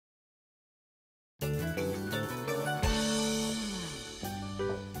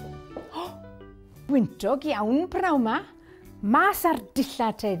gwyntog iawn praw ma, mas ar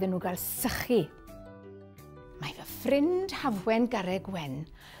dillad te iddyn nhw gael sychu. Mae fy ffrind Hafwen garreg Wen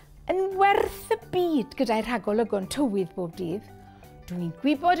yn werth y byd gyda'i rhagolygon tywydd bob dydd. Dwi'n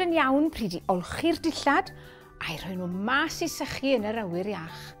gwybod yn iawn pryd i olchi'r dillad a'i rhoi nhw mas i sychu yn yr awyr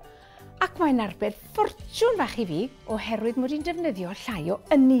iach. Ac mae'n arbed ffortiwn fach i fi oherwydd mod i'n defnyddio llai o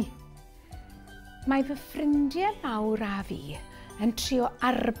ynni. Mae fy ffrindiau mawr a fi yn trio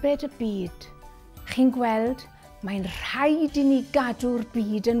arbed y byd. Chi'n gweld, mae'n rhaid i ni gadw'r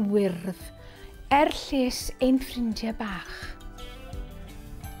byd yn wyrdd lles ein ffrindiau bach.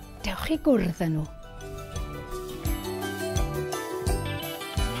 Dewch i gwrdd â nhw.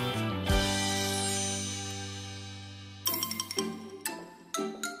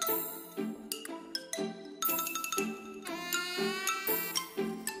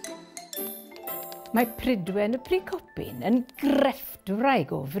 Mae Prydwen y Precopin yn grefftwraig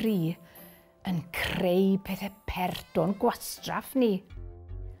o fri, yn creu pethau pert o'n gwastraff ni.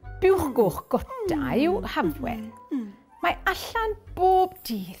 Biwch goch gota yw Hafwen. Mae allan bob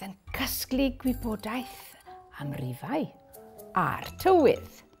dydd yn casglu gwybodaeth am rifau a'r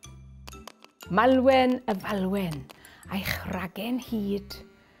tywydd. Malwen y falwen a'i chragen hyd.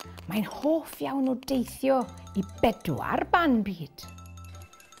 Mae'n hoff iawn o deithio i 4 ban byd.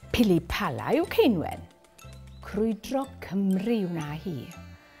 Pili pala yw Ceinwen, crwydro Cymru wna hi,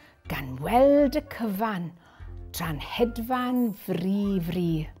 gan weld y cyfan tra'n hedfan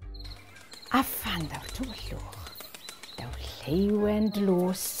fri. A phan ddaw'r tywyllwch, daw lleiwen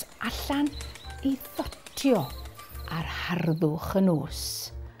dlos allan i ddotio ar harddwch y nos.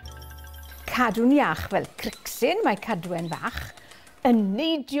 Cadw'n iach fel cricsyn mae Cadwen fach, yn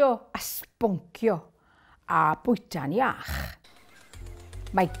neidio a sboncio a bwyta'n iach.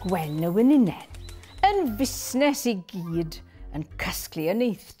 Mae Gwen y Weninen yn fusnes i gyd yn casglu y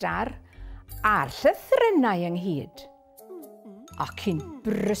neithdar a'r llythrennau ynghyd. Ac yn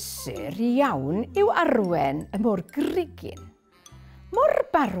brysur iawn yw Arwen y mor grigyn. Mor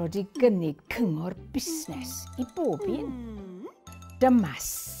barod i gynnig cyngor busnes i bob un. Dyma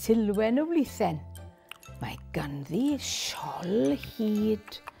Sylwen y Wlithen. Mae ganddi siol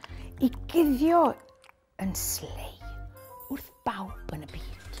hyd i guddio yn slei wrth bawb yn y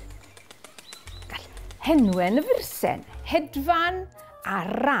byd. Gall Henwen y Fursen, hedfan a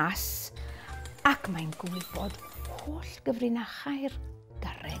ras, ac mae'n gwybod holl gyfrinachau'r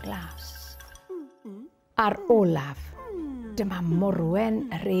garreg glas. Ar olaf, dyma Morwen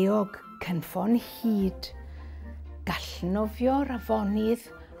yr eog cynffon hyd, gall nofio'r afonydd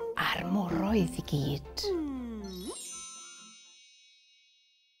a'r moroedd i gyd.